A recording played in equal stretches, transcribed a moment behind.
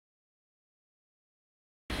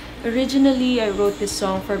Originally, I wrote this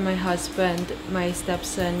song for my husband, my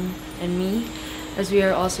stepson, and me, as we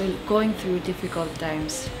are also going through difficult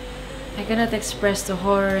times. I cannot express the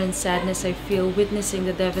horror and sadness I feel witnessing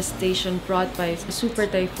the devastation brought by Super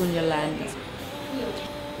Typhoon Yolanda.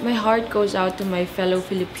 My heart goes out to my fellow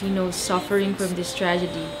Filipinos suffering from this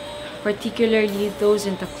tragedy, particularly those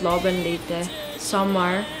in Tacloban, Leyte,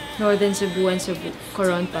 Samar, Northern Cebu, and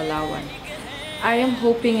Coron, Palawan. I am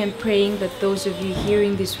hoping and praying that those of you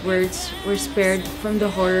hearing these words were spared from the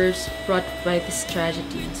horrors brought by this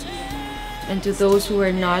tragedy. And to those who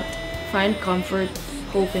are not, find comfort,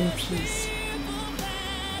 hope, and peace.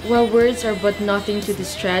 While words are but nothing to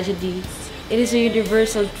this tragedy, it is a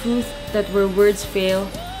universal truth that where words fail,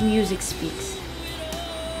 music speaks.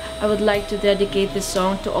 I would like to dedicate this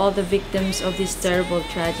song to all the victims of this terrible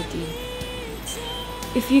tragedy.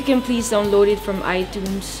 If you can please download it from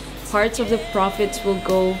iTunes, parts of the profits will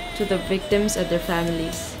go to the victims and their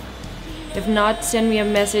families. If not, send me a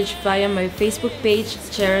message via my Facebook page,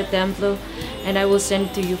 Chera Templo, and I will send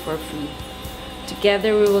it to you for free.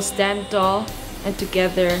 Together we will stand tall, and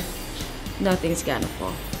together, nothing's gonna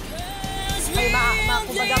fall.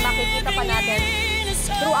 Kumbaga makikita pa natin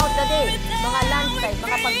throughout the day, mga landslide,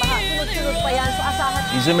 mga pagbaha, sunod-sunod pa yan, so asahan.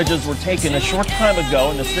 These images were taken a short time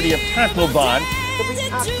ago in the city of Tacloban.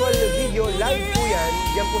 Actual video, live po yan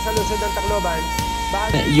po sa lungsod ng Tacloban.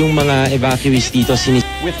 Yung mga evacuees dito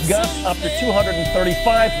with gusts up to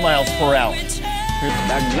 235 miles per hour.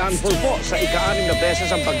 Naglandfall po sa ika-6 na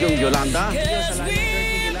beses ang bagyong Yolanda.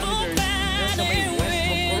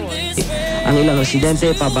 Ang ilang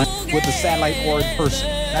residente with the satellite or in person.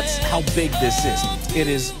 That's how big this is. It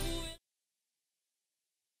is.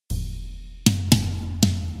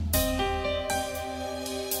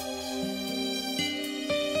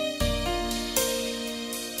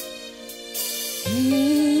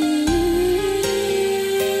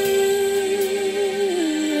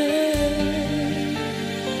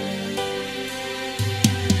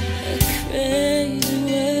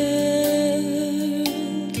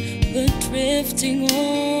 Drifting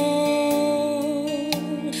on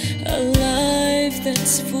a life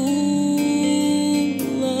that's full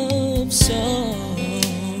of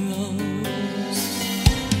sorrows.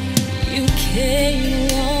 You came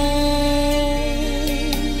along,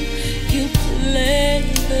 you played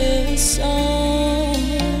the song,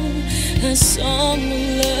 a song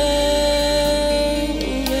of love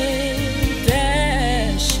and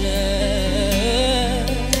passion.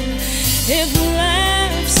 If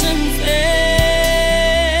life's unfair,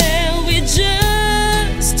 we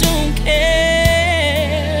just don't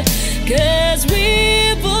care, 'cause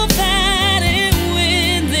we will fight and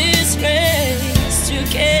win this race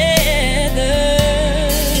together.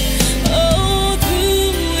 Oh,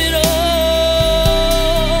 through it all,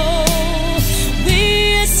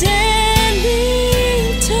 we're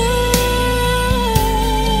standing tall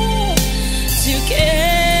together.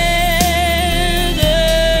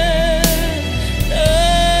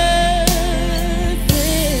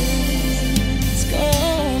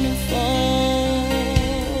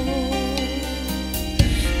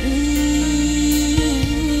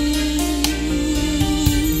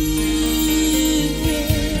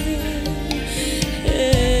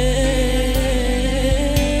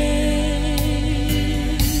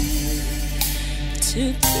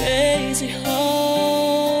 Two crazy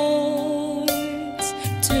hearts,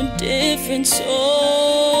 two different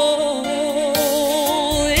souls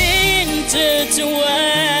intertwined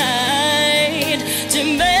to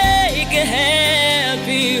make a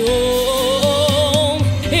happy home.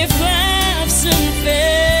 If life's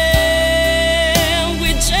unfair,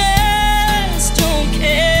 we just don't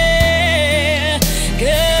care,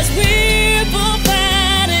 'cause we will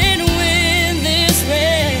fight and win this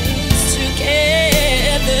race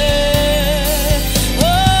together.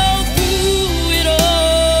 Oh, through it all,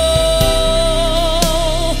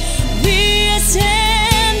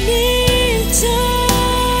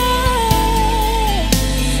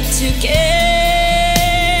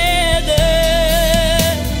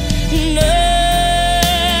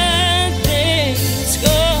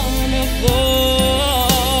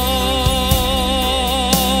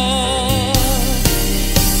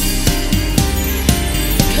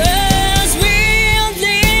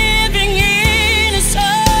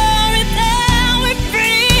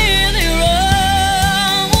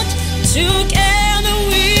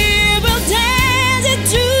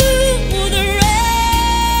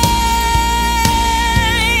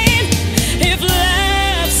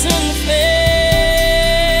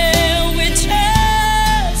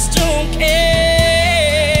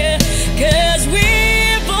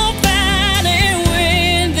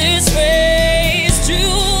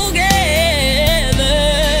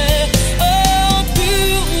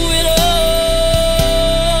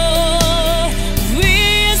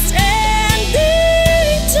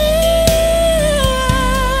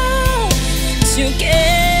 together.